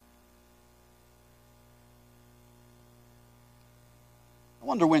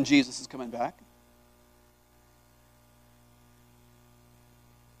wonder when Jesus is coming back.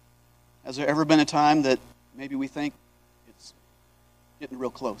 Has there ever been a time that maybe we think it's getting real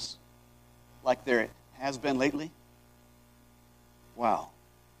close, like there has been lately? Wow.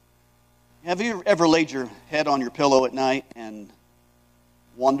 Have you ever laid your head on your pillow at night and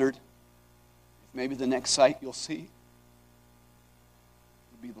wondered if maybe the next sight you'll see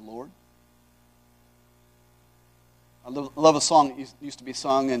would be the Lord? I love a song that used to be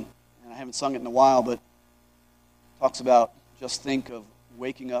sung, and I haven't sung it in a while, but it talks about just think of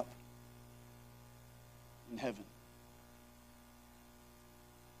waking up in heaven.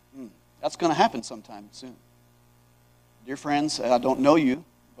 That's going to happen sometime soon. Dear friends, I don't know you,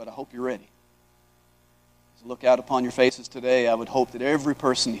 but I hope you're ready. As I look out upon your faces today, I would hope that every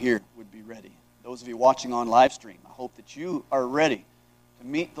person here would be ready. Those of you watching on live stream, I hope that you are ready to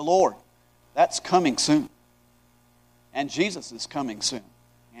meet the Lord. That's coming soon. And Jesus is coming soon.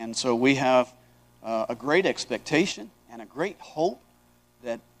 And so we have a great expectation and a great hope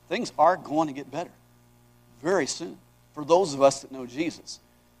that things are going to get better very soon for those of us that know Jesus.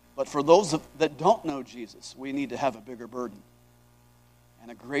 But for those that don't know Jesus, we need to have a bigger burden and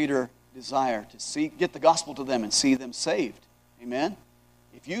a greater desire to get the gospel to them and see them saved. Amen?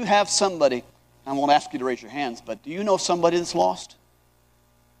 If you have somebody, I won't ask you to raise your hands, but do you know somebody that's lost?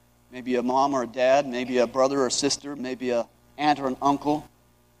 Maybe a mom or a dad, maybe a brother or a sister, maybe an aunt or an uncle,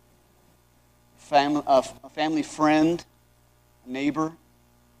 a family friend, a neighbor.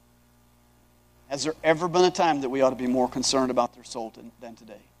 Has there ever been a time that we ought to be more concerned about their soul than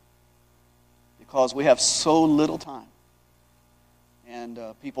today? Because we have so little time. And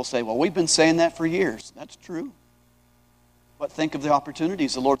people say, well, we've been saying that for years. That's true. But think of the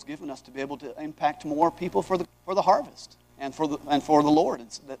opportunities the Lord's given us to be able to impact more people for the harvest and for the Lord,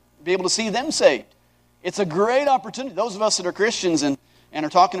 and be able to see them saved. It's a great opportunity. Those of us that are Christians and are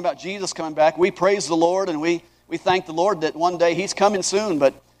talking about Jesus coming back, we praise the Lord and we thank the Lord that one day He's coming soon.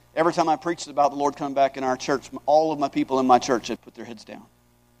 But every time I preached about the Lord coming back in our church, all of my people in my church had put their heads down.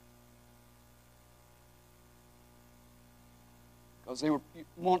 Because they were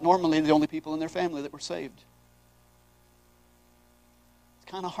normally the only people in their family that were saved.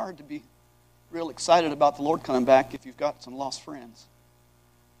 It's kind of hard to be real excited about the Lord coming back if you've got some lost friends.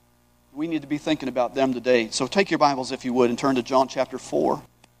 We need to be thinking about them today. So take your Bibles, if you would, and turn to John chapter 4.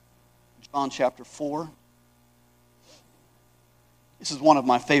 John chapter 4. This is one of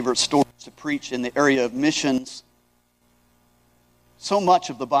my favorite stories to preach in the area of missions. So much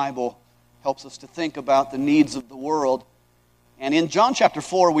of the Bible helps us to think about the needs of the world. And in John chapter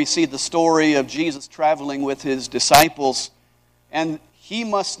 4, we see the story of Jesus traveling with His disciples. And He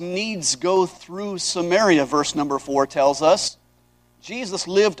must needs go through Samaria, verse number 4 tells us. Jesus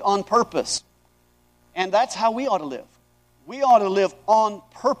lived on purpose. And that's how we ought to live. We ought to live on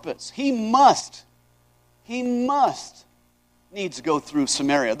purpose. He must needs to go through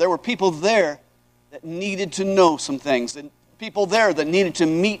Samaria. There were people there that needed to know some things. And people there that needed to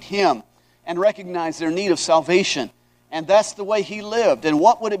meet Him and recognize their need of salvation. And that's the way He lived. And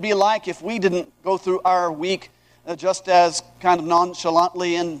what would it be like if we didn't go through our week just as kind of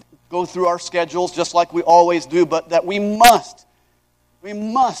nonchalantly and go through our schedules just like we always do, but that we must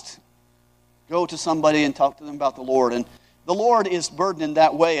go to somebody and talk to them about the Lord. And the Lord is burdened in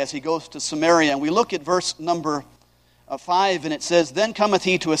that way as He goes to Samaria. And we look at verse number 5, and it says, Then cometh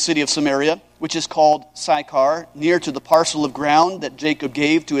he to a city of Samaria, which is called Sychar, near to the parcel of ground that Jacob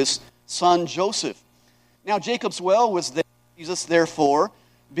gave to his son Joseph. Now Jacob's well was there. Jesus, therefore,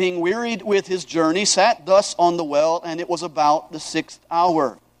 being wearied with his journey, sat thus on the well, and it was about the 6th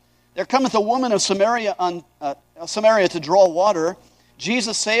hour. There cometh a woman of Samaria to draw water.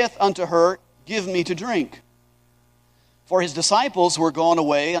 Jesus saith unto her, Give me to drink. For his disciples were gone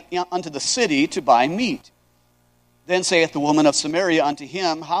away unto the city to buy meat. Then saith the woman of Samaria unto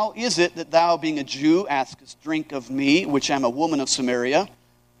him, How is it that thou, being a Jew, askest drink of me, which am a woman of Samaria?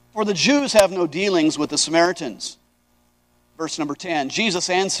 For the Jews have no dealings with the Samaritans. Verse number 10, Jesus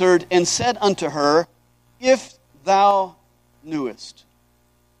answered and said unto her, If thou knewest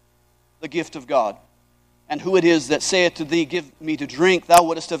the gift of God, and who it is that saith to thee, Give me to drink, thou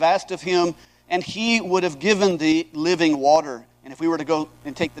wouldest have asked of him, and he would have given thee living water. And if we were to go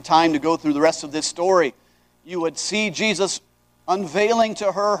and take the time to go through the rest of this story, you would see Jesus unveiling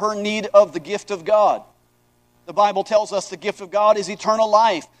to her need of the gift of God. The Bible tells us the gift of God is eternal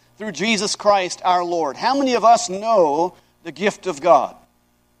life through Jesus Christ our Lord. How many of us know the gift of God?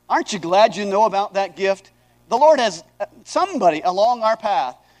 Aren't you glad you know about that gift? The Lord has, somebody along our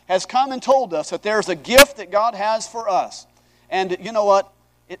path has come and told us that there's a gift that God has for us. And you know what?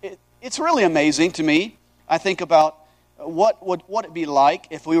 It's really amazing to me. I think about what would it be like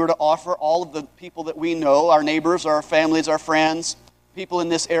if we were to offer all of the people that we know, our neighbors, our families, our friends, people in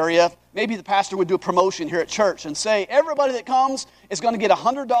this area, maybe the pastor would do a promotion here at church and say, everybody that comes is going to get a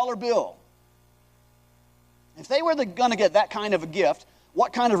 $100 bill. If they were going to get that kind of a gift,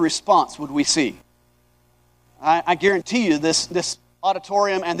 what kind of response would we see? I guarantee you this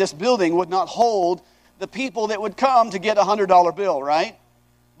auditorium and this building would not hold the people that would come to get a $100 bill, right?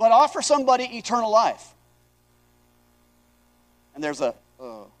 But offer somebody eternal life. And there's it's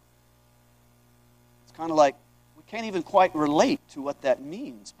kind of like, we can't even quite relate to what that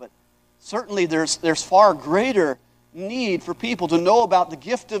means, but certainly there's far greater need for people to know about the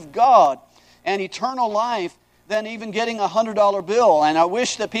gift of God and eternal life than even getting a $100 bill. And I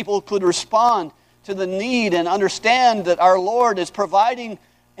wish that people could respond to the need and understand that our Lord is providing,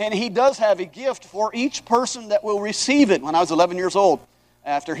 and He does have a gift for each person that will receive it. When I was 11 years old,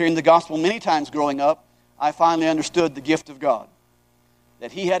 after hearing the gospel many times growing up, I finally understood the gift of God.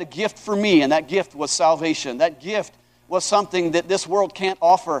 That He had a gift for me, and that gift was salvation. That gift was something that this world can't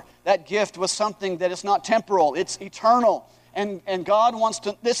offer. That gift was something that is not temporal, it's eternal. And God wants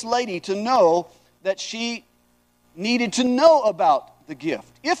this lady to know that she needed to know about the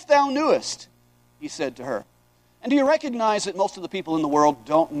gift. If thou knewest, He said to her. And do you recognize that most of the people in the world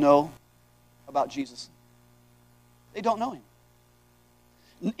don't know about Jesus? They don't know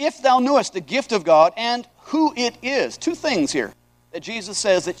Him. If thou knewest the gift of God and who it is. Two things here that Jesus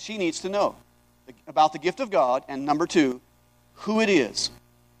says that she needs to know about the gift of God, and number two, who it is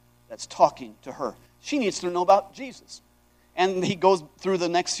that's talking to her. She needs to know about Jesus. And He goes through the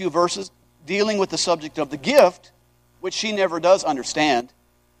next few verses dealing with the subject of the gift, which she never does understand.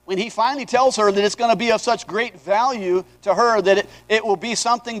 When He finally tells her that it's going to be of such great value to her that it will be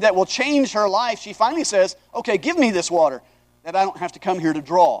something that will change her life, she finally says, okay, give me this water that I don't have to come here to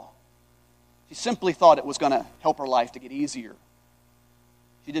draw. She simply thought it was going to help her life to get easier.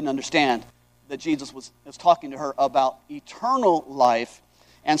 She didn't understand that Jesus was talking to her about eternal life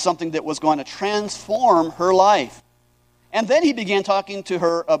and something that was going to transform her life. And then He began talking to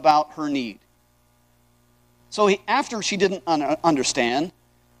her about her need. So after she didn't understand,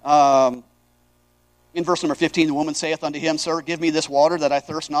 in verse number 15, the woman saith unto Him, Sir, give me this water that I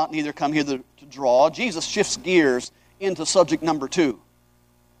thirst not, neither come hither to draw. Jesus shifts gears into subject number 2.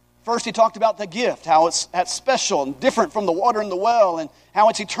 First, He talked about the gift, how it's special and different from the water in the well, and how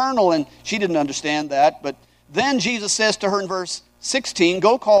it's eternal, and she didn't understand that. But then Jesus says to her in verse 16,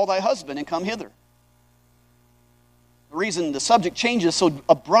 Go call thy husband and come hither. The reason the subject changes so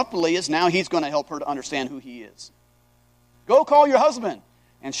abruptly is now He's going to help her to understand who He is. Go call your husband.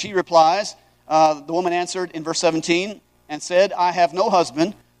 And she replies, the woman answered in verse 17, and said, I have no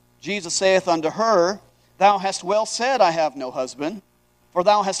husband. Jesus saith unto her, Thou hast well said, I have no husband. For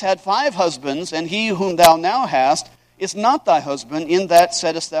thou hast had 5 husbands, and he whom thou now hast is not thy husband. In that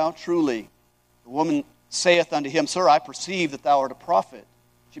saidst thou truly. The woman saith unto him, Sir, I perceive that thou art a prophet.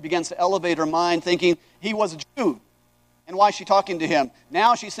 She begins to elevate her mind, thinking he was a Jew. And why is she talking to him?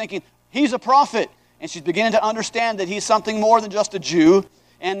 Now she's thinking, he's a prophet. And she's beginning to understand that he's something more than just a Jew.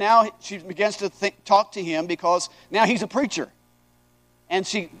 And now she begins to talk to him because now he's a preacher. And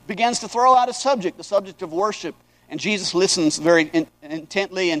she begins to throw out a subject, the subject of worship. And Jesus listens very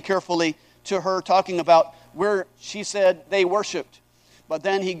intently and carefully to her talking about where she said they worshipped. But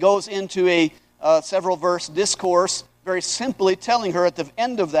then He goes into a several verse discourse, very simply telling her at the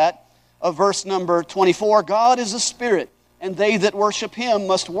end of that, of verse number 24, God is a spirit, and they that worship Him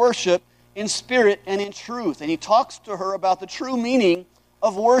must worship in spirit and in truth. And He talks to her about the true meaning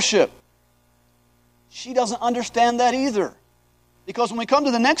of worship. She doesn't understand that either. Because when we come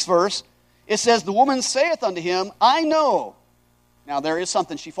to the next verse, it says, the woman saith unto him, I know. Now there is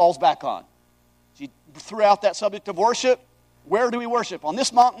something she falls back on. She threw out that subject of worship. Where do we worship? On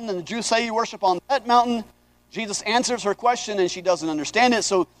this mountain, and the Jews say you worship on that mountain. Jesus answers her question, and she doesn't understand it.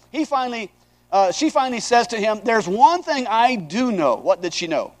 So she finally says to him, there's one thing I do know. What did she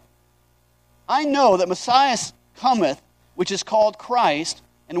know? I know that Messiah cometh, which is called Christ,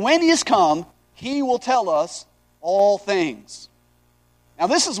 and when He is come, He will tell us all things. Now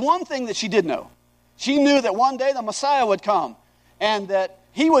this is one thing that she did know. She knew that one day the Messiah would come, and that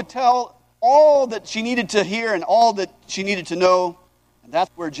He would tell all that she needed to hear and all that she needed to know. And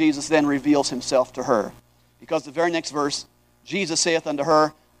that's where Jesus then reveals Himself to her. Because the very next verse, Jesus saith unto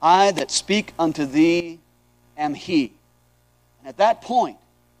her, I that speak unto thee am He. And at that point,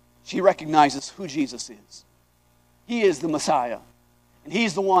 she recognizes who Jesus is. He is the Messiah. And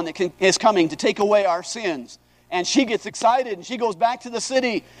He's the one that is coming to take away our sins. And she gets excited, and she goes back to the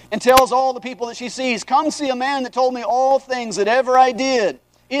city and tells all the people that she sees, come see a man that told me all things that ever I did.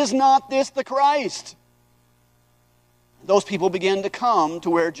 Is not this the Christ? Those people began to come to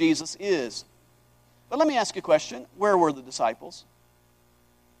where Jesus is. But let me ask you a question. Where were the disciples?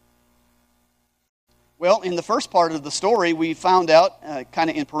 Well, in the first part of the story, we found out, kind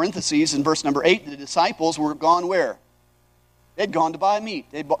of in parentheses, in verse number 8, the disciples were gone where? They'd gone to buy meat.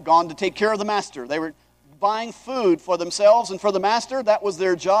 They'd gone to take care of the master. They were buying food for themselves and for the master. That was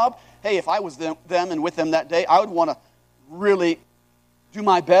their job. Hey, if I was them and with them that day, I would want to really do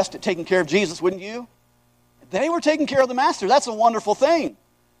my best at taking care of Jesus, wouldn't you? They were taking care of the master. That's a wonderful thing.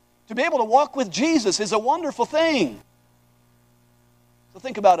 To be able to walk with Jesus is a wonderful thing. So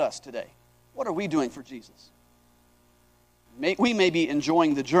think about us today. What are we doing for Jesus? We may be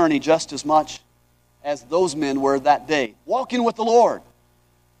enjoying the journey just as much as those men were that day, walking with the Lord.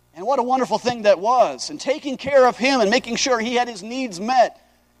 And what a wonderful thing that was, and taking care of him and making sure he had his needs met.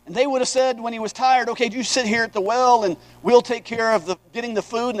 And they would have said when he was tired, okay, you sit here at the well and we'll take care of getting the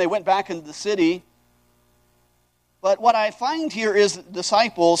food. And they went back into the city. But what I find here is that the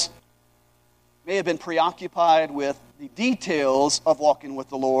disciples may have been preoccupied with the details of walking with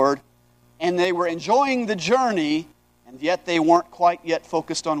the Lord, and they were enjoying the journey, and yet they weren't quite yet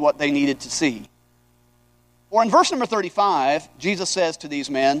focused on what they needed to see. Or in verse number 35, Jesus says to these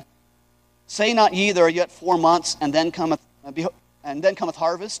men, "Say not ye, there are yet 4 months, and then cometh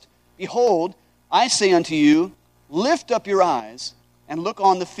harvest? Behold, I say unto you, lift up your eyes, and look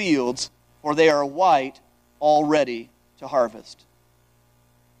on the fields, for they are white already to harvest."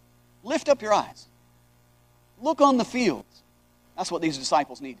 Lift up your eyes. Look on the fields. That's what these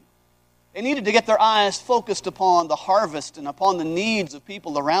disciples needed. They needed to get their eyes focused upon the harvest and upon the needs of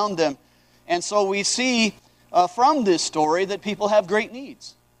people around them. And so we see from this story that people have great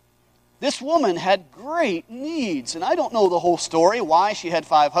needs. This woman had great needs. And I don't know the whole story, why she had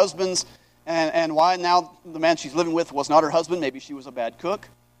 5 husbands, and why now the man she's living with was not her husband. Maybe she was a bad cook.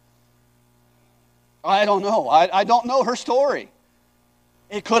 I don't know. I don't know her story.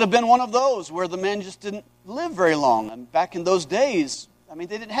 It could have been one of those where the men just didn't live very long. And back in those days, I mean,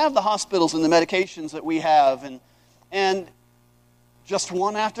 they didn't have the hospitals and the medications that we have. And just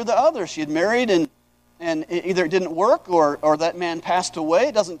one after the other. She had married and either it didn't work or that man passed away.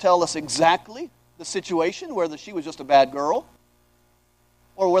 It doesn't tell us exactly the situation, whether she was just a bad girl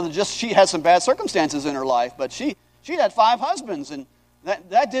or whether just she had some bad circumstances in her life. But she had 5 husbands, and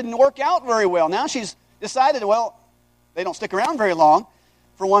that didn't work out very well. Now she's decided, well, they don't stick around very long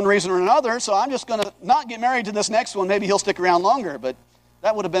for one reason or another, so I'm just going to not get married to this next one. Maybe he'll stick around longer, but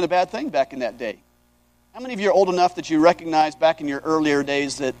that would have been a bad thing back in that day. How many of you are old enough that you recognize back in your earlier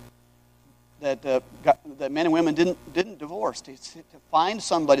days that men and women didn't divorce? To find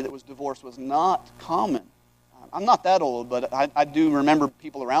somebody that was divorced was not common. I'm not that old, but I do remember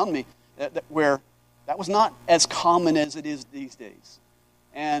people around me where that was not as common as it is these days.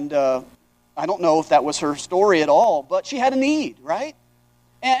 And I don't know if that was her story at all, but she had a need, right?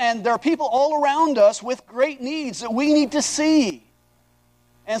 And there are people all around us with great needs that we need to see.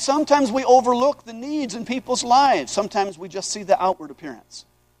 And sometimes we overlook the needs in people's lives. Sometimes we just see the outward appearance.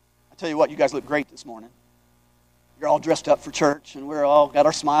 I tell you what, you guys look great this morning. You're all dressed up for church, and we're all got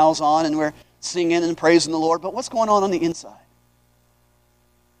our smiles on, and we're singing and praising the Lord. But what's going on the inside?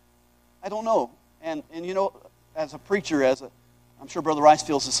 I don't know. And you know, as a preacher, I'm sure Brother Rice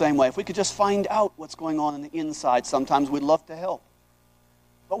feels the same way. If we could just find out what's going on in the inside, sometimes we'd love to help.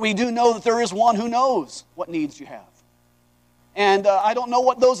 But we do know that there is one who knows what needs you have. And I don't know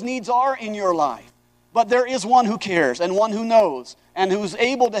what those needs are in your life. But there is one who cares and one who knows and who's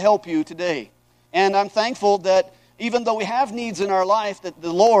able to help you today. And I'm thankful that even though we have needs in our life, that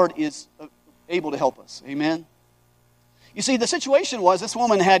the Lord is able to help us. Amen? You see, the situation was this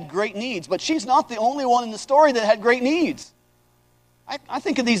woman had great needs, but she's not the only one in the story that had great needs. I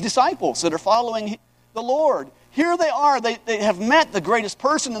think of these disciples that are following the Lord. Here they are. They have met the greatest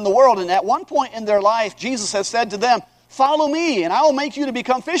person in the world, and at one point in their life, Jesus has said to them, "Follow me, and I will make you to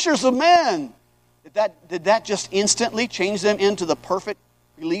become fishers of men." Did that just instantly change them into the perfect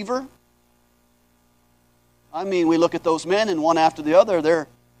believer? I mean, we look at those men, and one after the other, they're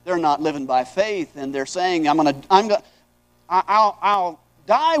not living by faith, and they're saying, "I'll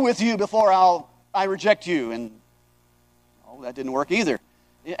die with you before I reject you." And that didn't work either.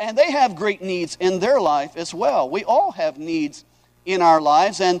 And they have great needs in their life as well. We all have needs in our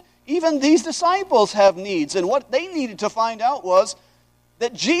lives, and even these disciples have needs. And what they needed to find out was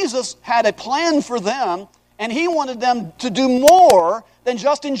that Jesus had a plan for them, and he wanted them to do more than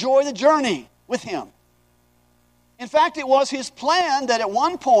just enjoy the journey with him. In fact, it was his plan that at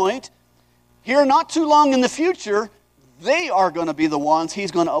one point, here not too long in the future, they are going to be the ones he's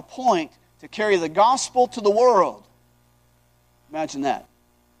going to appoint to carry the gospel to the world. Imagine that.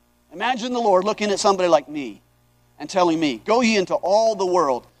 Imagine the Lord looking at somebody like me and telling me, go ye into all the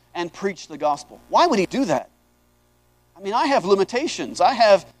world and preach the gospel. Why would he do that? I mean, I have limitations. I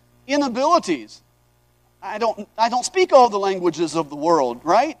have inabilities. I don't speak all the languages of the world,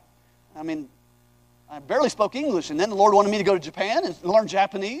 right? I mean, I barely spoke English, and then the Lord wanted me to go to Japan and learn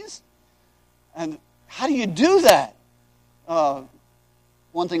Japanese. And how do you do that?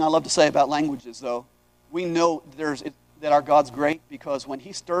 One thing I love to say about languages, though, we know that our God's great because when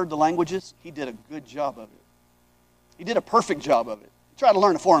he stirred the languages, he did a good job of it. He did a perfect job of it. You try to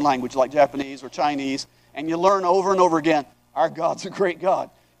learn a foreign language like Japanese or Chinese, and you learn over and over again, our God's a great God.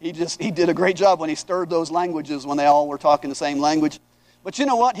 He did a great job when he stirred those languages when they all were talking the same language. But you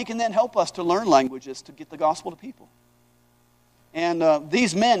know what? He can then help us to learn languages to get the gospel to people. And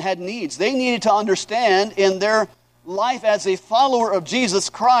these men had needs. They needed to understand in their life as a follower of Jesus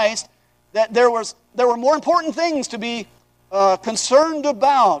Christ that there were more important things to be concerned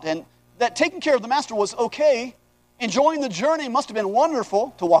about, and that taking care of the master was okay. Enjoying the journey must have been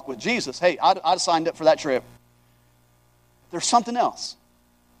wonderful to walk with Jesus. Hey, I'd have signed up for that trip. There's something else.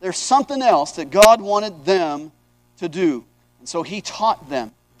 There's something else that God wanted them to do. And so he taught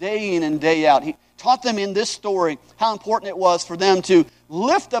them day in and day out. He taught them in this story how important it was for them to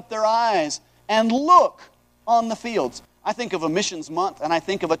lift up their eyes and look on the fields. I think of a missions month, and I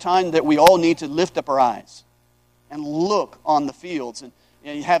think of a time that we all need to lift up our eyes and look on the fields. And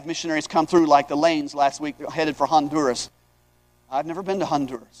you have missionaries come through like the Lanes last week, headed for Honduras. I've never been to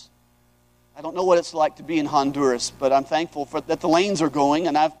Honduras. I don't know what it's like to be in Honduras, but I'm thankful that the Lanes are going.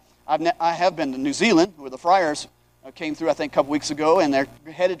 And I have been to New Zealand, where the Friars came through, I think, a couple weeks ago, and they're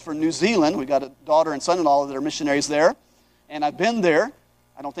headed for New Zealand. We've got a daughter and son-in-law that are missionaries there, and I've been there.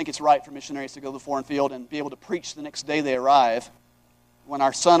 I don't think it's right for missionaries to go to the foreign field and be able to preach the next day they arrive. When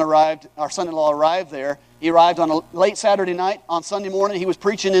our son-in-law arrived there, he arrived on a late Saturday night. On Sunday morning, he was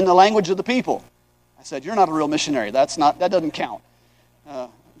preaching in the language of the people. I said, "You're not a real missionary. That doesn't count.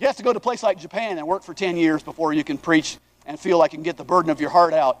 You have to go to a place like Japan and work for 10 years before you can preach and feel like you can get the burden of your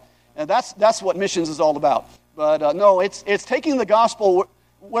heart out." And that's what missions is all about. But no, it's taking the gospel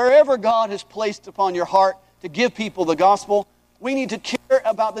wherever God has placed upon your heart to give people the gospel. We need to care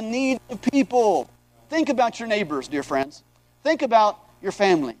about the needs of people. Think about your neighbors, dear friends. Think about your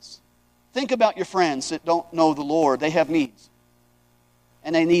families. Think about your friends that don't know the Lord. They have needs.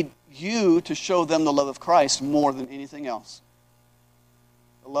 And they need you to show them the love of Christ more than anything else.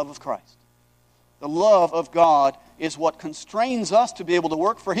 The love of Christ. The love of God is what constrains us to be able to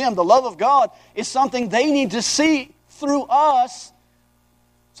work for him. The love of God is something they need to see through us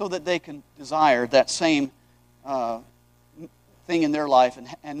so that they can desire that same thing in their life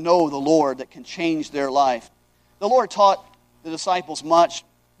and know the Lord that can change their life. The Lord taught the disciples much,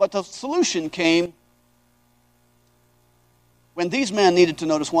 but the solution came when these men needed to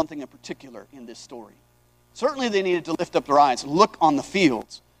notice one thing in particular in this story. Certainly they needed to lift up their eyes and look on the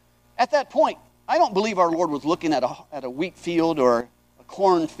fields. At that point, I don't believe our Lord was looking at a wheat field or a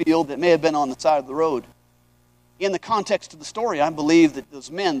corn field that may have been on the side of the road. In the context of the story, I believe that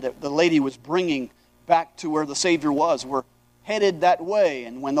those men that the lady was bringing back to where the Savior was were headed that way.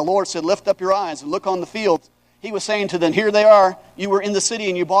 And when the Lord said, "Lift up your eyes and look on the fields," he was saying to them, "Here they are. You were in the city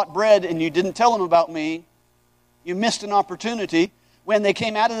and you bought bread and you didn't tell them about me. You missed an opportunity. When they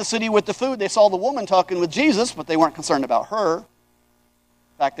came out of the city with the food, they saw the woman talking with Jesus, but they weren't concerned about her.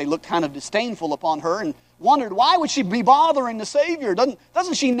 In fact, they looked kind of disdainful upon her and wondered, why would she be bothering the Savior?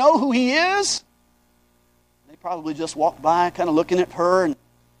 Doesn't she know who he is?" They probably just walked by, kind of looking at her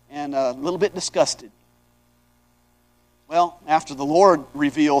and a little bit disgusted. Well, after the Lord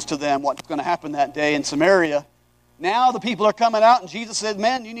reveals to them what's going to happen that day in Samaria, now the people are coming out, and Jesus said,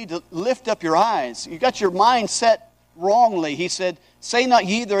 "Man, you need to lift up your eyes. You got your mind set wrongly." He said, "Say not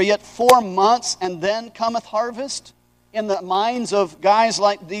ye, there are yet 4 months, and then cometh harvest?" In the minds of guys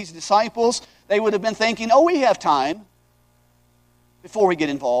like these disciples, they would have been thinking, "Oh, we have time before we get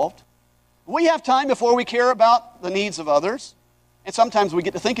involved. We have time before we care about the needs of others." And sometimes we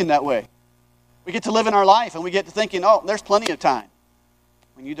get to thinking that way. We get to live in our life, and we get to thinking, "Oh, there's plenty of time."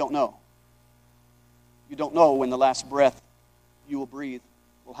 When you don't know. You don't know when the last breath you will breathe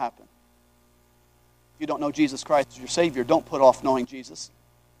will happen. If you don't know Jesus Christ as your Savior, don't put off knowing Jesus.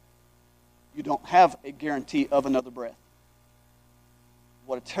 You don't have a guarantee of another breath.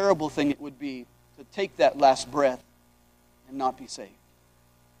 What a terrible thing it would be to take that last breath and not be saved.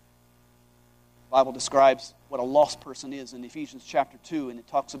 The Bible describes what a lost person is in Ephesians chapter 2, and it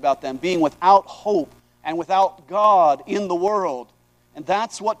talks about them being without hope and without God in the world. And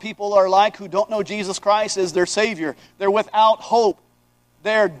that's what people are like who don't know Jesus Christ as their Savior. They're without hope.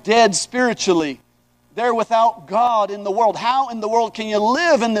 They're dead spiritually. They're without God in the world. How in the world can you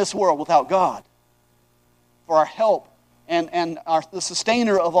live in this world without God? for our help and the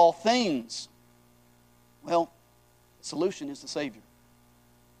sustainer of all things? Well, the solution is the Savior.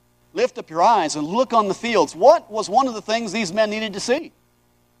 Lift up your eyes and look on the fields. What was one of the things these men needed to see?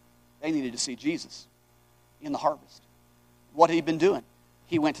 They needed to see Jesus in the harvest. What had he been doing?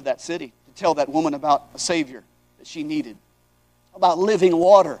 He went to that city to tell that woman about a Savior that she needed, about living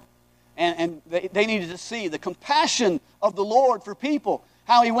water. And they needed to see the compassion of the Lord for people,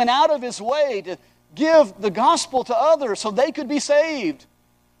 how he went out of his way to give the gospel to others so they could be saved.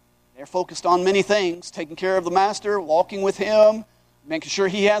 They're focused on many things, taking care of the Master, walking with him, making sure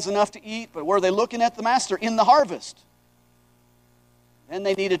he has enough to eat. But were they looking at the Master in the harvest? Then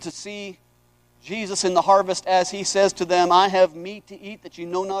they needed to see Jesus in the harvest as he says to them, I have meat to eat that you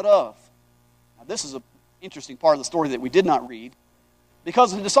know not of. Now this is an interesting part of the story that we did not read,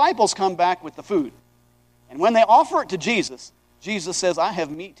 because the disciples come back with the food. And when they offer it to Jesus, Jesus says, I have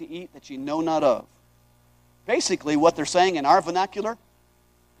meat to eat that you know not of. Basically what they're saying in our vernacular,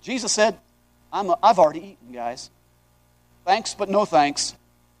 Jesus said, I've already eaten, guys. Thanks, but no thanks.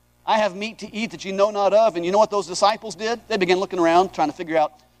 I have meat to eat that you know not of. And you know what those disciples did? They began looking around, trying to figure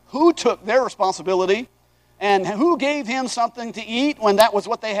out who took their responsibility and who gave him something to eat when that was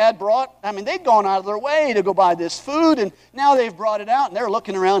what they had brought. I mean, they'd gone out of their way to go buy this food, and now they've brought it out, and they're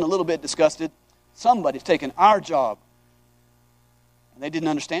looking around a little bit disgusted. Somebody's taken our job. And they didn't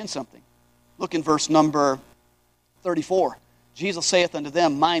understand something. Look in verse number 34. Jesus saith unto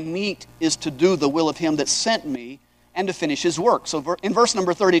them, my meat is to do the will of him that sent me, and to finish his work. So in verse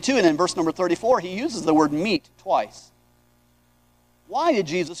number 32 and in verse number 34, he uses the word meat twice. Why did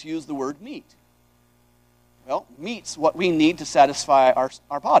Jesus use the word meat? Well, meat's what we need to satisfy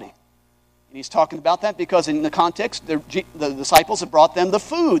our body. And he's talking about that because in the context, the disciples have brought them the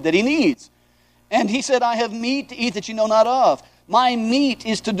food that he needs. And he said, I have meat to eat that you know not of. My meat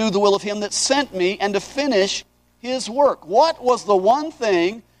is to do the will of him that sent me and to finish his work. What was the one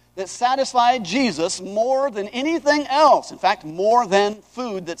thing that satisfied Jesus more than anything else? In fact, more than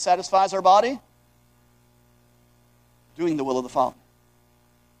food that satisfies our body? Doing the will of the Father.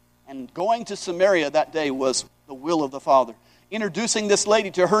 And going to Samaria that day was the will of the Father. Introducing this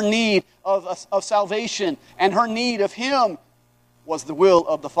lady to her need of salvation and her need of him was the will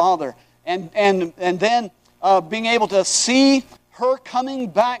of the Father. And then being able to see her coming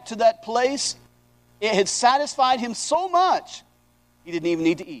back to that place, it had satisfied him so much, he didn't even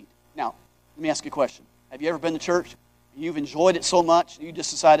need to eat. Now, let me ask you a question. Have you ever been to church? You've enjoyed it so much, you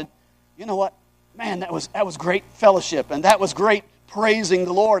just decided, you know what? Man, that was great fellowship, and that was great praising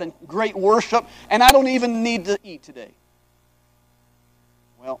the Lord, and great worship, and I don't even need to eat today.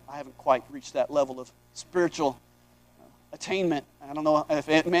 Well, I haven't quite reached that level of spiritual attainment. I don't know if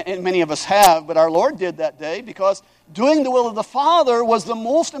many of us have, but our Lord did that day, because doing the will of the Father was the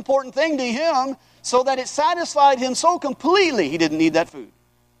most important thing to him, so that it satisfied him so completely he didn't need that food.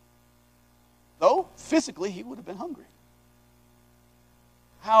 Though physically he would have been hungry.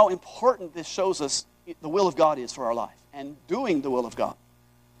 How important this shows us the will of God is for our life, and doing the will of God.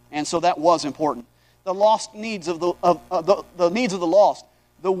 And so that was important. The lost needs of the needs of the lost,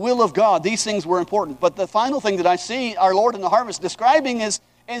 the will of God, these things were important. But the final thing that I see our Lord in the harvest describing is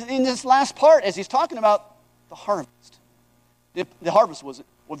in this last part, as he's talking about the harvest. The harvest was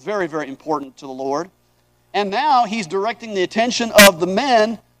very, very important to the Lord. And now he's directing the attention of the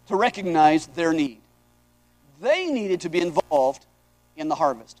men to recognize their need. They needed to be involved in the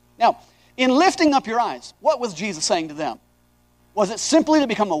harvest. Now, in lifting up your eyes, what was Jesus saying to them? Was it simply to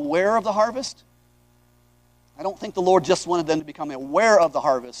become aware of the harvest? I don't think the Lord just wanted them to become aware of the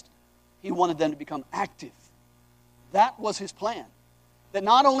harvest. He wanted them to become active. That was his plan. That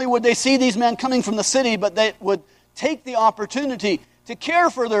not only would they see these men coming from the city, but they would take the opportunity to care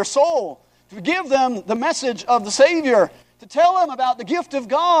for their soul, to give them the message of the Savior, to tell them about the gift of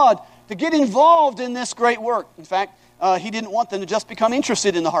God, to get involved in this great work. In fact, he didn't want them to just become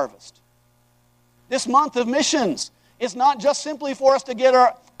interested in the harvest. This month of missions is not just simply for us to get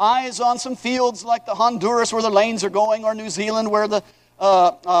our eyes on some fields like the Honduras where the lanes are going, or New Zealand where the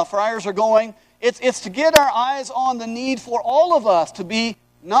friars are going. It's to get our eyes on the need for all of us to be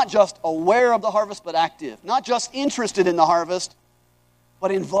not just aware of the harvest, but active. Not just interested in the harvest,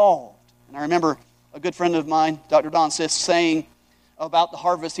 but involved. And I remember a good friend of mine, Dr. Don Sis, saying about the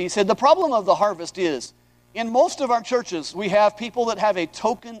harvest, he said, the problem of the harvest is, in most of our churches, we have people that have a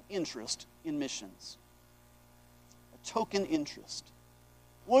token interest in missions. A token interest.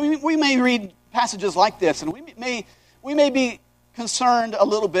 We may read passages like this, and we may be concerned a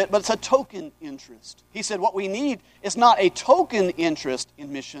little bit, but it's a token interest. He said what we need is not a token interest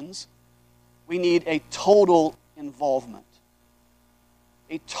in missions. We need a total involvement.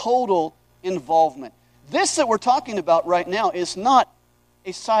 A total involvement. This that we're talking about right now is not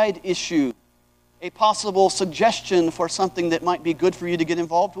a side issue, a possible suggestion for something that might be good for you to get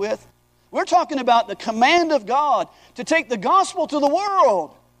involved with. We're talking about the command of God to take the gospel to the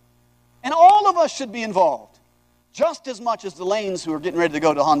world. And all of us should be involved, just as much as the Lanes who are getting ready to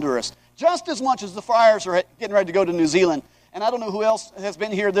go to Honduras, just as much as the Friars are getting ready to go to New Zealand. And I don't know who else has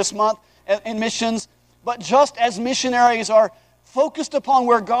been here this month in missions, but just as missionaries are focused upon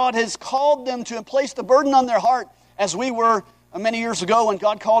where God has called them to and placed the burden on their heart, as we were many years ago when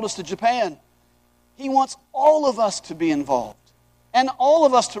God called us to Japan, He wants all of us to be involved and all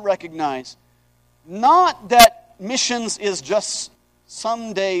of us to recognize not that missions is just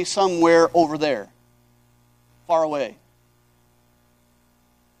someday, somewhere over there, far away.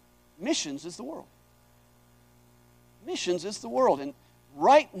 Missions is the world. Missions is the world. And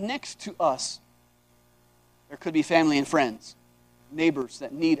right next to us, there could be family and friends, neighbors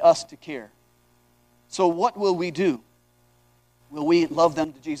that need us to care. So what will we do? Will we love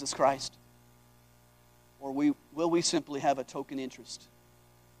them to Jesus Christ? Or will we simply have a token interest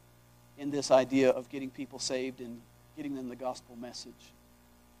in this idea of getting people saved and getting them the gospel message?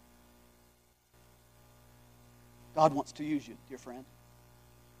 God wants to use you, dear friend.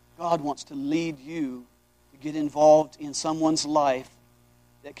 God wants to lead you to get involved in someone's life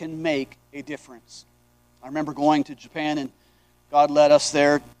that can make a difference. I remember going to Japan, and God led us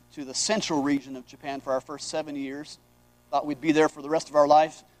there to the central region of Japan for our first 7 years. Thought we'd be there for the rest of our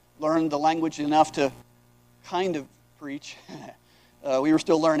life, learn the language enough to kind of preach. We were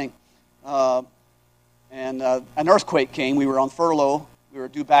still learning. And an earthquake came. We were on furlough. We were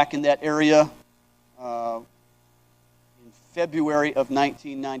due back in that area in February of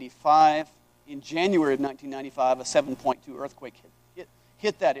 1995. In January of 1995, a 7.2 earthquake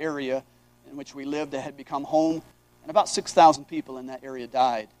hit that area in which we lived that had become home. And about 6,000 people in that area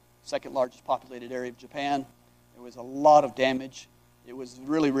died. Second largest populated area of Japan. There was a lot of damage. It was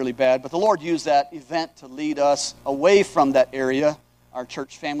really, really bad. But the Lord used that event to lead us away from that area. Our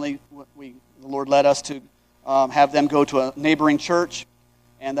church family, the Lord led us to have them go to a neighboring church.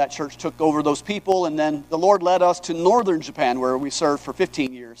 And that church took over those people. And then the Lord led us to northern Japan, where we served for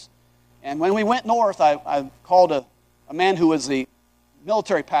 15 years. And when we went north, I called a man who was the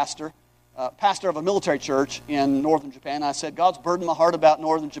military pastor of a military church in northern Japan. I said, God's burdened my heart about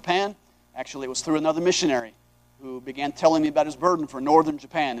northern Japan. Actually, it was through another missionary who began telling me about his burden for northern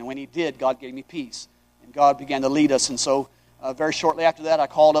Japan. And when he did, God gave me peace. And God began to lead us. And so very shortly after that, I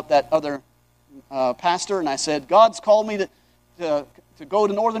called up that other pastor, and I said, God's called me to go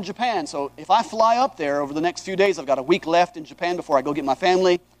to northern Japan. So if I fly up there over the next few days, I've got a week left in Japan before I go get my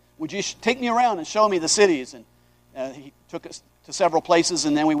family. Would you take me around and show me the cities? And he took us to several places,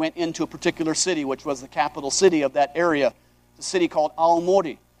 and then we went into a particular city, which was the capital city of that area. It's a city called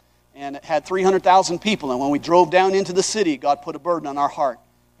Aomori. And it had 300,000 people. And when we drove down into the city, God put a burden on our heart.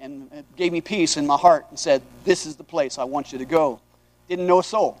 And it gave me peace in my heart and said, this is the place I want you to go. Didn't know a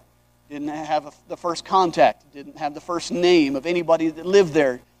soul. Didn't have the first contact. Didn't have the first name of anybody that lived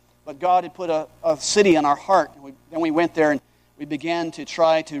there. But God had put a city on our heart. And then we went there and we began to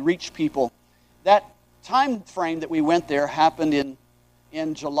try to reach people. That time frame that we went there happened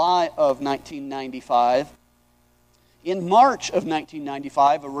in July of 1995. In March of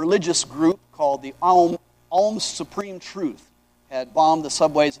 1995, a religious group called the Aum Supreme Truth had bombed the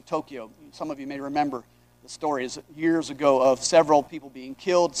subways of Tokyo. Some of you may remember the stories years ago of several people being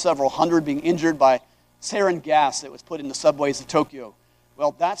killed, several hundred being injured by sarin gas that was put in the subways of Tokyo.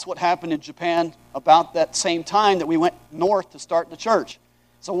 Well, that's what happened in Japan about that same time that we went north to start the church.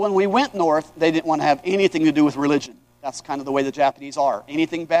 So when we went north, they didn't want to have anything to do with religion. That's kind of the way the Japanese are.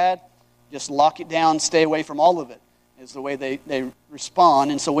 Anything bad, just lock it down, stay away from all of it, is the way they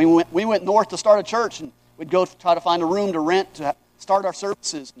respond. And so we went north to start a church, and we'd go try to find a room to rent to start our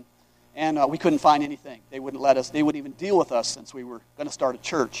services. And we couldn't find anything. They wouldn't let us. They wouldn't even deal with us since we were going to start a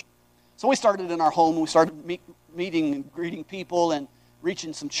church. So we started in our home. We started meeting and greeting people and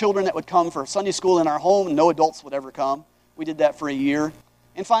reaching some children that would come for Sunday school in our home, and no adults would ever come. We did that for a year.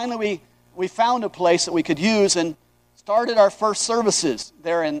 And finally, we found a place that we could use and started our first services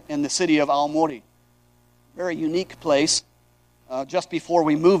there in the city of Aomori. Very unique place. Just before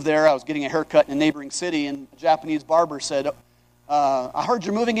we moved there, I was getting a haircut in a neighboring city, and a Japanese barber said, I heard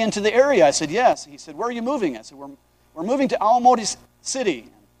you're moving into the area. I said, yes. He said, where are you moving? I said, we're moving to Aomori City.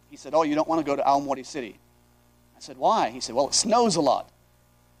 He said, oh, you don't want to go to Aomori City. I said, why? He said, well, it snows a lot.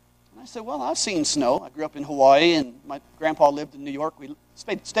 And I said, well, I've seen snow. I grew up in Hawaii, and my grandpa lived in New York. We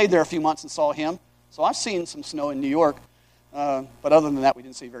stayed there a few months and saw him. So I've seen some snow in New York. But other than that, we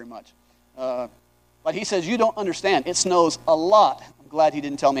didn't see very much. But he says, you don't understand. It snows a lot. I'm glad he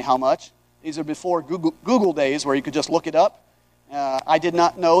didn't tell me how much. These are before Google days where you could just look it up. I did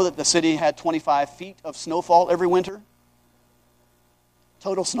not know that the city had 25 feet of snowfall every winter.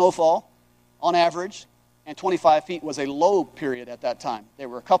 Total snowfall on average. And 25 feet was a low period at that time. There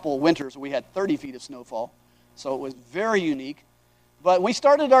were a couple of winters where we had 30 feet of snowfall. So it was very unique. But we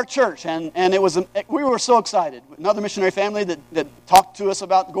started our church, and we were so excited. Another missionary family that talked to us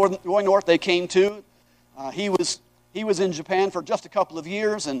about going north, they came too. He was in Japan for just a couple of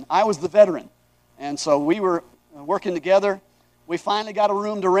years, and I was the veteran. And so we were working together. We finally got a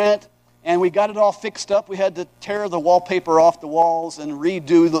room to rent, and we got it all fixed up. We had to tear the wallpaper off the walls and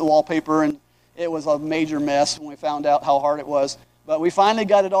redo the wallpaper, and it was a major mess when we found out how hard it was. But we finally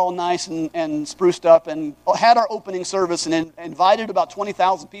got it all nice and spruced up and had our opening service and invited about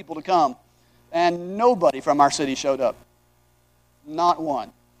 20,000 people to come. And nobody from our city showed up. Not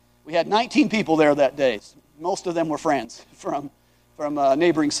one. We had 19 people there that day. Most of them were friends from a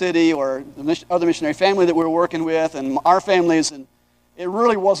neighboring city or the other missionary family that we were working with and our families. And it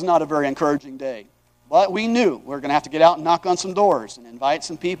really was not a very encouraging day. But we knew we were going to have to get out and knock on some doors and invite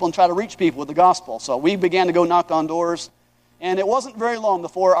some people and try to reach people with the gospel. So we began to go knock on doors. And it wasn't very long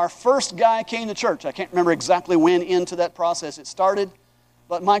before our first guy came to church. I can't remember exactly when into that process it started.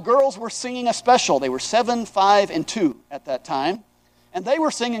 But my girls were singing a special. They were 7, 5, and 2 at that time. And they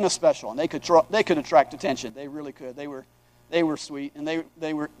were singing a special. And they could attract attention. They really could. They were sweet. And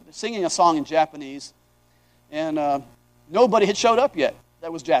they were singing a song in Japanese. And nobody had showed up yet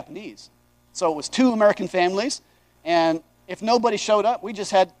that was Japanese. So it was 2 American families. And if nobody showed up, we just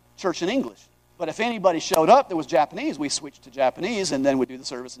had church in English. But if anybody showed up that was Japanese, we switched to Japanese, and then we'd do the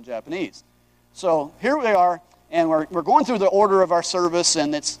service in Japanese. So here we are, and we're going through the order of our service,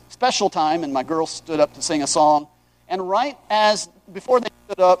 and it's special time, and my girls stood up to sing a song. And before they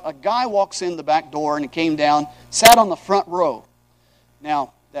stood up, a guy walks in the back door, and he came down, sat on the front row.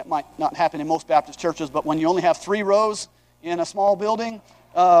 Now, that might not happen in most Baptist churches, but when you only have 3 rows in a small building,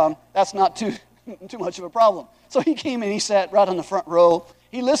 that's not too much of a problem. So he came and he sat right on the front row.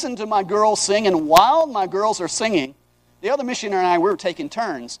 He listened to my girls sing, and while my girls are singing, the other missionary and I, we were taking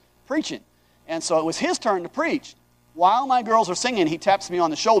turns preaching. And so it was his turn to preach. While my girls are singing, he taps me on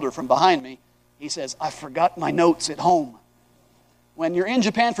the shoulder from behind me. He says, "I forgot my notes at home." When you're in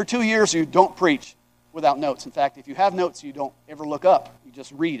Japan for 2 years, you don't preach without notes. In fact, if you have notes, you don't ever look up. You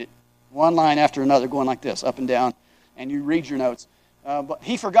just read it, one line after another, going like this, up and down, and you read your notes. But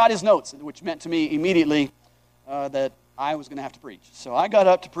he forgot his notes, which meant to me immediately that I was going to have to preach. So I got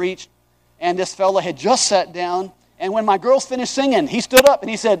up to preach, and this fella had just sat down, and when my girls finished singing, he stood up and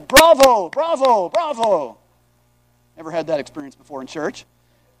he said, "Bravo, bravo, bravo." Never had that experience before in church.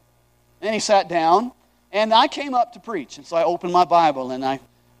 And he sat down, and I came up to preach. And so I opened my Bible, and I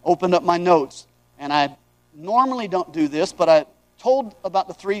opened up my notes. And I normally don't do this, but I told about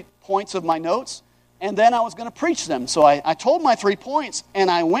the 3 points of my notes, and then I was going to preach them. So I told my 3 points, and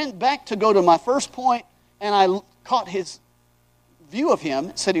I went back to go to my first point, and I caught his view of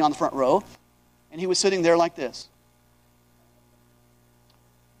him sitting on the front row, and he was sitting there like this.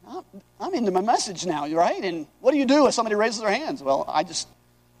 I'm into my message now, right? And what do you do if somebody raises their hands? Well,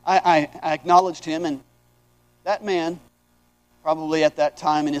 I acknowledged him, and that man, probably at that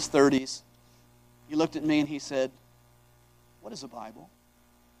time in his 30s, he looked at me and he said, "What is a Bible?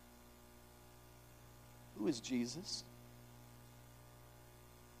 Who is Jesus?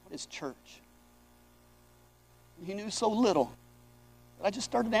 What is church?" He knew so little that I just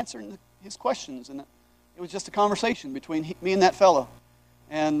started answering his questions, and it was just a conversation between me and that fellow.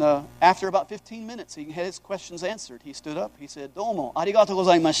 And after about 15 minutes, he had his questions answered. He stood up. He said, "Domo, arigatou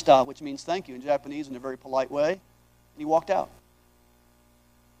gozaimashita," which means thank you in Japanese in a very polite way. And he walked out.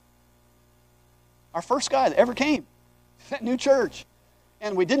 Our first guy that ever came to that new church.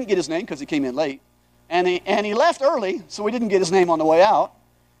 And we didn't get his name because he came in late. And he left early, so we didn't get his name on the way out.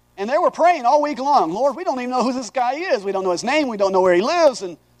 And they were praying all week long, "Lord, we don't even know who this guy is. We don't know his name. We don't know where he lives."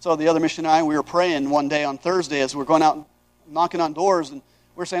 And so the other missionary and I, we were praying one day on Thursday as we were going out and knocking on doors. And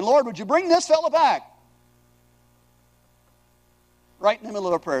we're saying, "Lord, would you bring this fella back?" Right in the middle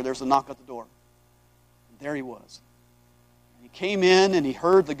of our prayer, there's a knock at the door. And there he was. And he came in and he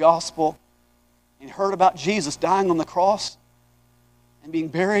heard the gospel. And he heard about Jesus dying on the cross and being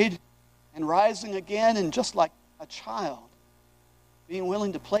buried and rising again. And just like a child, being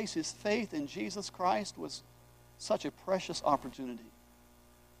willing to place his faith in Jesus Christ was such a precious opportunity.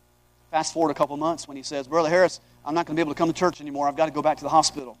 Fast forward a couple months when he says, "Brother Harris, I'm not going to be able to come to church anymore. I've got to go back to the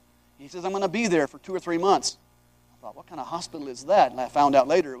hospital." He says, "I'm going to be there for 2 or 3 months. I thought, what kind of hospital is that? And I found out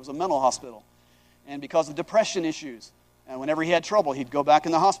later it was a mental hospital. And because of depression issues, and whenever he had trouble, he'd go back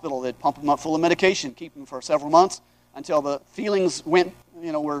in the hospital. They'd pump him up full of medication, keep him for several months until the feelings went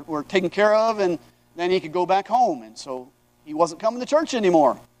were taken care of, and then he could go back home. And so he wasn't coming to church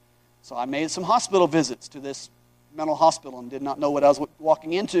anymore. So I made some hospital visits to this mental hospital and did not know what I was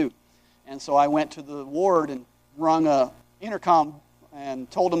walking into. And so I went to the ward and rung a intercom and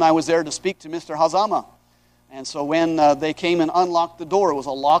told them I was there to speak to Mr. Hazama. And so when they came and unlocked the door, it was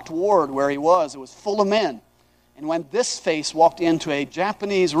a locked ward where he was. It was full of men. And when this face walked into a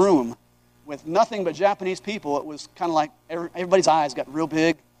Japanese room with nothing but Japanese people, it was kind of like everybody's eyes got real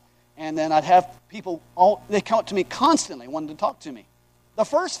big. And then I'd have people, they come up to me constantly, wanting to talk to me. The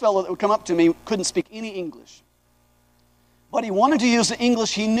first fellow that would come up to me couldn't speak any English. But he wanted to use the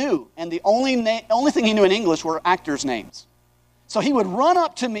English he knew. And the only thing he knew in English were actors' names. So he would run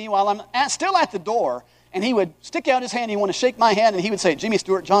up to me while I'm still at the door, and he would stick out his hand. He wanted to shake my hand, and he would say, Jimmy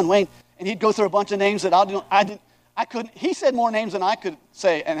Stewart, John Wayne. And he'd go through a bunch of names that I couldn't. He said more names than I could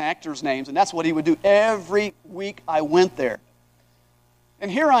say, and actors' names. And that's what he would do every week I went there. And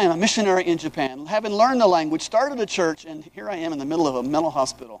here I am, a missionary in Japan, having learned the language, started a church, and here I am in the middle of a mental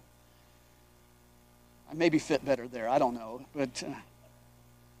hospital. I maybe fit better there, I don't know. But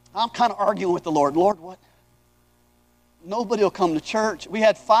I'm kind of arguing with the Lord. Lord, what? Nobody will come to church. We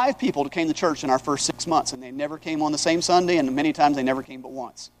had 5 people that came to church in our first 6 months, and they never came on the same Sunday, and many times they never came but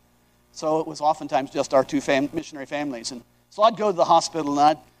once. So it was oftentimes just our 2 missionary families. And so I'd go to the hospital, and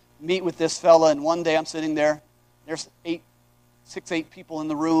I'd meet with this fella, and one day I'm sitting there. There's 6-8 people in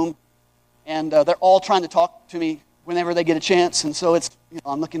the room, and they're all trying to talk to me whenever they get a chance. And so it's,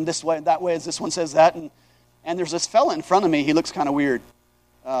 I'm looking this way and that way as this one says that. And there's this fella in front of me. He looks kind of weird.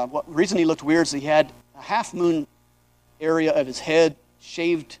 The reason he looked weird is he had a half-moon area of his head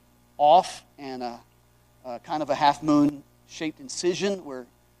shaved off and a kind of a half-moon shaped incision where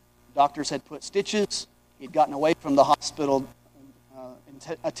doctors had put stitches. He'd gotten away from the hospital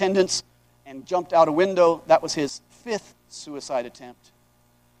attendants and jumped out a window. That was his 5th suicide attempt.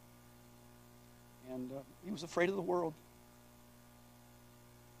 And he was afraid of the world.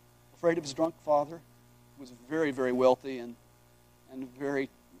 Afraid of his drunk father, who was very, very wealthy and very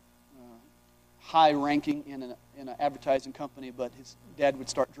high-ranking in an advertising company, but his dad would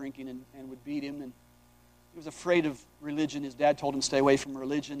start drinking and would beat him. And he was afraid of religion. His dad told him to stay away from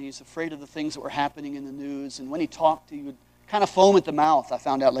religion. He's afraid of the things that were happening in the news. And when he talked, he would kind of foam at the mouth. I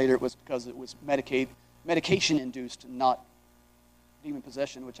found out later it was because it was medication-induced and not demon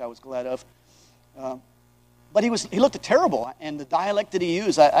possession, which I was glad of. But he looked terrible, and the dialect that he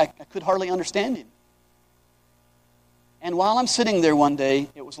used, I could hardly understand him. And while I'm sitting there one day,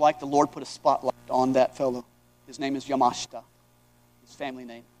 it was like the Lord put a spotlight on that fellow. His name is Yamashita, his family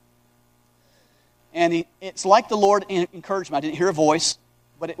name. And it's like the Lord encouraged me. I didn't hear a voice,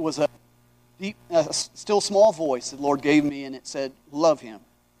 but it was a deep, still small voice the Lord gave me, and it said, love him.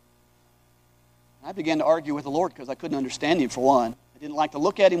 And I began to argue with the Lord because I couldn't understand him, for one. I didn't like to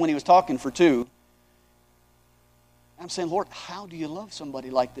look at him when he was talking, for 2. I'm saying, Lord, how do you love somebody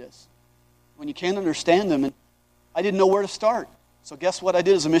like this when you can't understand them? And I didn't know where to start. So guess what I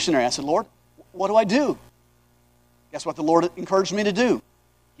did as a missionary? I said, Lord, what do I do? Guess what the Lord encouraged me to do?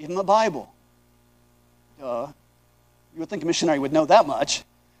 Give him a Bible. You would think a missionary would know that much.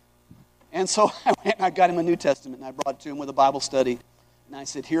 And so I went and I got him a New Testament, and I brought it to him with a Bible study. And I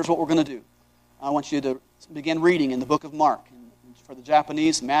said, here's what we're going to do. I want you to begin reading in the book of Mark. And for the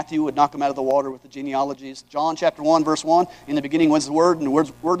Japanese, Matthew would knock them out of the water with the genealogies. John chapter 1, verse 1, in the beginning was the Word, and the Word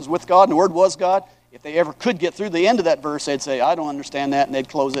was with God, and the Word was God. If they ever could get through the end of that verse, they'd say, I don't understand that, and they'd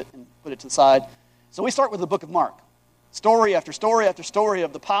close it and put it to the side. So we start with the book of Mark. Story after story after story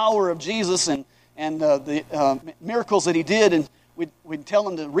of the power of Jesus and the miracles that he did, and we'd tell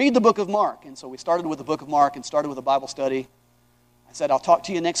them to read the book of Mark. And so we started with the book of Mark and started with a Bible study. I said, I'll talk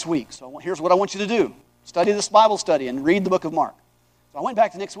to you next week. So here's what I want you to do. Study this Bible study and read the book of Mark. So I went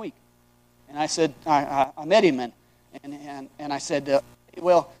back the next week, and I said, I met him, and I said,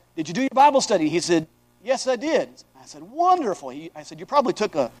 well, did you do your Bible study? He said, yes, I did. I said, wonderful. I said, you probably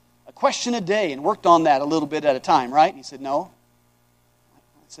took a question a day and worked on that a little bit at a time, right? He said, no.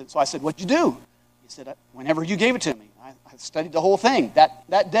 So I said, what'd you do? He said, whenever you gave it to me. I studied the whole thing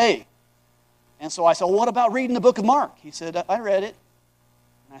that day. And so I said, well, what about reading the book of Mark? He said, I read it.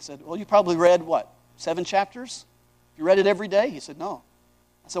 And I said, well, you probably read, 7 chapters? You read it every day? He said, no.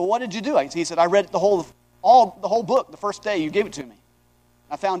 I said, well, what did you do? He said, I read the whole book the first day you gave it to me.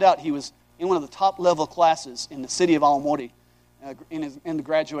 I found out he was in one of the top-level classes in the city of Aomori in the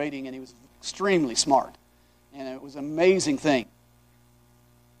graduating, and he was extremely smart. And it was an amazing thing.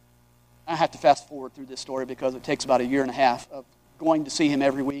 I have to fast forward through this story because it takes about a year and a half of going to see him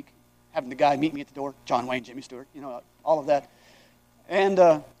every week, having the guy meet me at the door, John Wayne, Jimmy Stewart, all of that.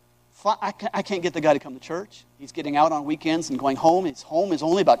 And I can't get the guy to come to church. He's getting out on weekends and going home. His home is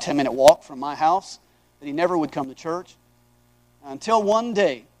only about a 10-minute walk from my house, but he never would come to church. Until one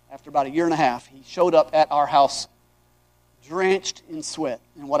day, after about a year and a half, he showed up at our house drenched in sweat.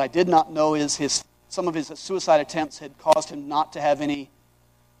 And what I did not know is some of his suicide attempts had caused him not to have any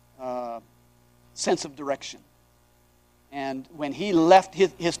sense of direction. And when he left,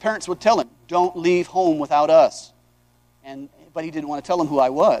 his parents would tell him, "Don't leave home without us." But he didn't want to tell them who I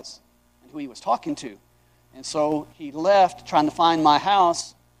was and who he was talking to. And so he left trying to find my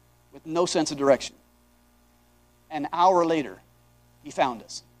house with no sense of direction. An hour later, he found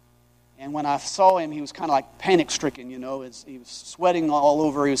us. And when I saw him, he was kind of like panic-stricken, he was sweating all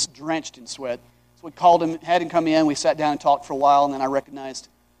over. He was drenched in sweat. So we called him, had him come in. We sat down and talked for a while, and then I recognized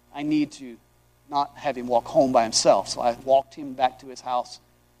I need to not have him walk home by himself. So I walked him back to his house.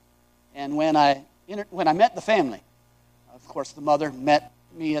 And when I met the family, of course, the mother met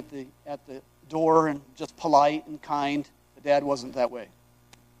me at the door and just polite and kind. The dad wasn't that way.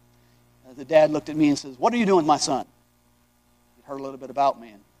 The dad looked at me and says, "What are you doing with my son?" He heard a little bit about me.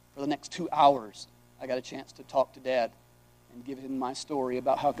 And for the next 2 hours, I got a chance to talk to Dad and give him my story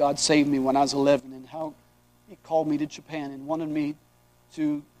about how God saved me when I was 11 and how he called me to Japan and wanted me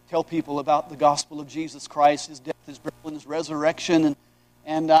to tell people about the gospel of Jesus Christ, his death, his burial, and his resurrection.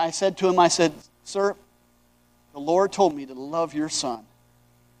 And I said to him, "Sir, the Lord told me to love your son.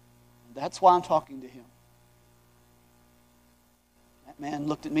 That's why I'm talking to him." That man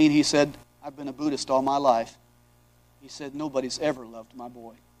looked at me and he said, "I've been a Buddhist all my life." He said, "Nobody's ever loved my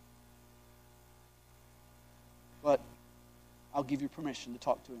boy. But I'll give you permission to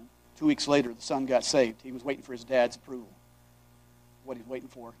talk to him." 2 weeks later, the son got saved. He was waiting for his dad's approval. What he's waiting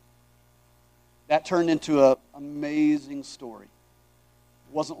for. That turned into an amazing story.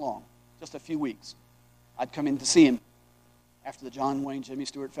 It wasn't long, just a few weeks. I'd come in to see him after the John Wayne, Jimmy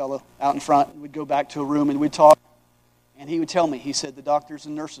Stewart fellow out in front, and we'd go back to a room and we'd talk. And he would tell me, he said, "The doctors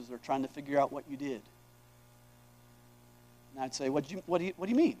and nurses are trying to figure out what you did." And I'd say, what do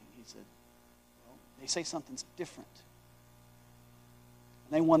you mean?" He said, "Well, they say something's different.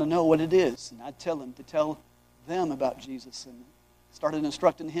 And they want to know what it is." And I'd tell him to tell them about Jesus, and started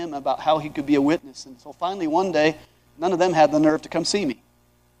instructing him about how he could be a witness. And so finally one day, none of them had the nerve to come see me.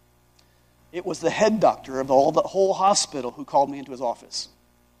 It was the head doctor of the whole hospital who called me into his office.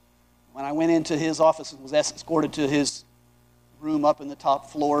 When I went into his office and was escorted to his room up in the top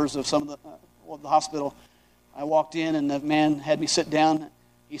floors of some of the hospital, I walked in and the man had me sit down.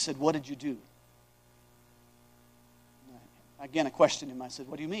 He said, "What did you do?" Again, I questioned him. I said,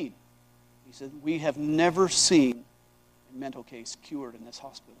 "What do you mean?" He said, "We have never seen a mental case cured in this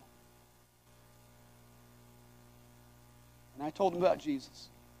hospital." And I told him about Jesus.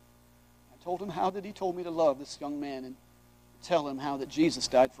 I told him how that he told me to love this young man and tell him how that Jesus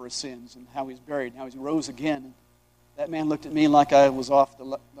died for his sins and how he's buried and how he rose again. And that man looked at me like I was off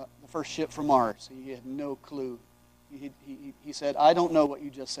the first ship from Mars. He had no clue. He said, "I don't know what you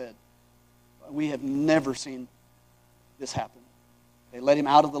just said. But we have never seen this happen." They let him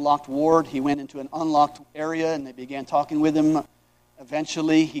out of the locked ward. He went into an unlocked area, and they began talking with him.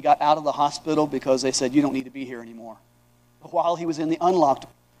 Eventually, he got out of the hospital because they said, "You don't need to be here anymore." But while he was in the unlocked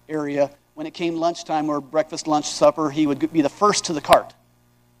area, when it came lunchtime or breakfast, lunch, supper, he would be the first to the cart.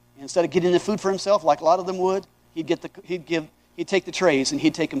 And instead of getting the food for himself, like a lot of them would, he'd take the trays and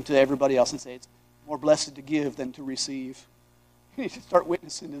he'd take them to everybody else and say, "It's more blessed to give than to receive." He'd start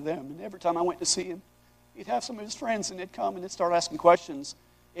witnessing to them. And every time I went to see him, he'd have some of his friends and they'd come and they'd start asking questions.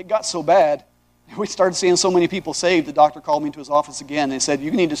 It got so bad, we started seeing so many people saved, the doctor called me into his office again and said,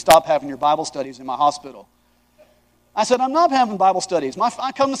 "You need to stop having your Bible studies in my hospital." I said, "I'm not having Bible studies.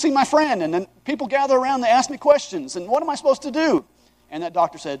 I come to see my friend, and then people gather around, they ask me questions, and what am I supposed to do?" And that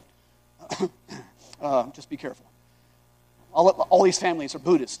doctor said, "Just be careful. All these families are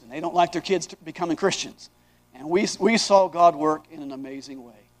Buddhist, and they don't like their kids becoming Christians." And we saw God work in an amazing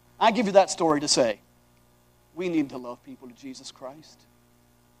way. I give you that story to say, we need to love people to Jesus Christ.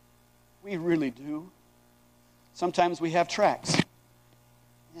 We really do. Sometimes we have tracts.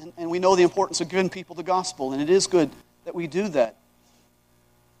 And we know the importance of giving people the gospel, and it is good that we do that.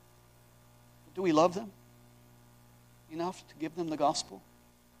 But do we love them enough to give them the gospel?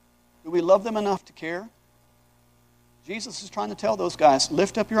 Do we love them enough to care? Jesus is trying to tell those guys,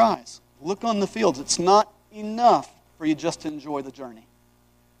 lift up your eyes. Look on the fields. It's not enough for you just to enjoy the journey.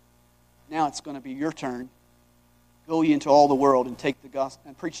 Now it's going to be your turn. Go ye into all the world and take the gospel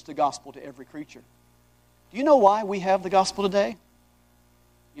and preach the gospel to every creature. Do you know why we have the gospel today?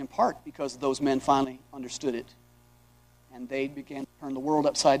 In part because those men finally understood it. And they began to turn the world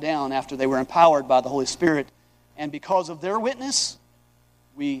upside down after they were empowered by the Holy Spirit. And because of their witness,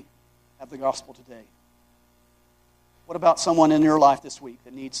 we have the gospel today? What about someone in your life this week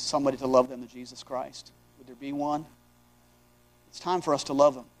that needs somebody to love them to Jesus Christ? Would there be one? It's time for us to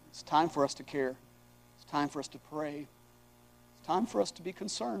love them. It's time for us to care. It's time for us to pray. It's time for us to be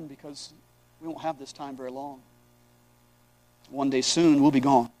concerned because we won't have this time very long. One day soon, we'll be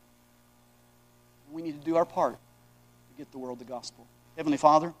gone. We need to do our part to get the world the gospel. Heavenly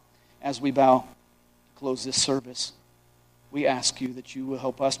Father, as we bow to close this service, we ask you that you will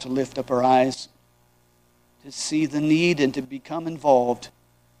help us to lift up our eyes to see the need and to become involved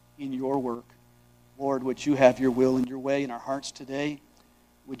in your work. Lord, would you have your will and your way in our hearts today?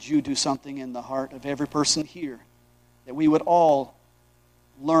 Would you do something in the heart of every person here that we would all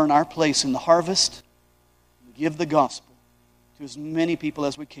learn our place in the harvest and give the gospel to as many people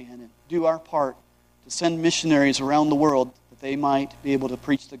as we can and do our part to send missionaries around the world that they might be able to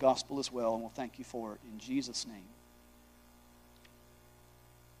preach the gospel as well. And we'll thank you for it in Jesus' name.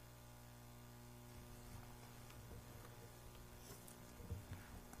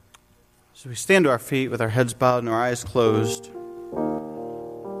 So we stand to our feet with our heads bowed and our eyes closed.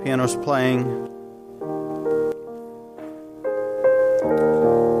 Piano's playing.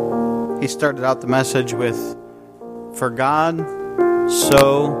 He started out the message with, "For God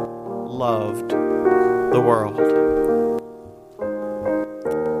so loved the world."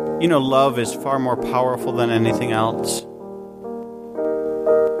 You know, love is far more powerful than anything else.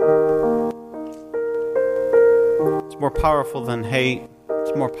 It's more powerful than hate.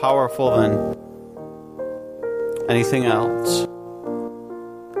 It's more powerful than anything else.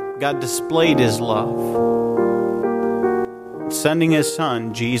 God displayed His love, sending His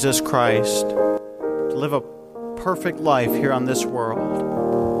Son, Jesus Christ, to live a perfect life here on this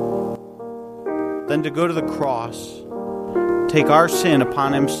world. Then to go to the cross, take our sin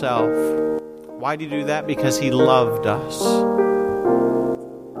upon Himself. Why did He do that? Because He loved us.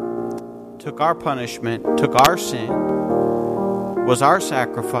 Took our punishment, took our sin, was our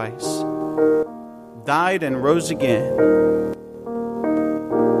sacrifice, died and rose again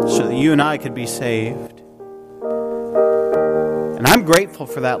so that you and I could be saved. And I'm grateful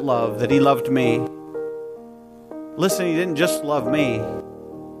for that love, that He loved me. Listen, He didn't just love me.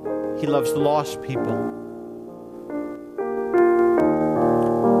 He loves the lost people.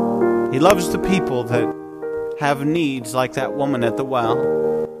 He loves the people that have needs like that woman at the well.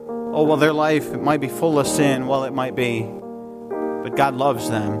 Oh, well, their life, it might be full of sin. Well, it might be. But God loves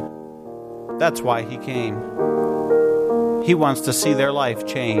them. That's why He came. He wants to see their life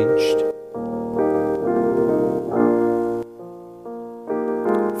changed.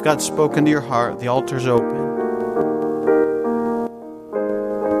 If God's spoken to your heart, the altar's open.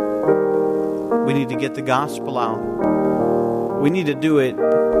 We need to get the gospel out. We need to do it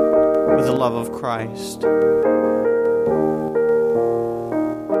with the love of Christ.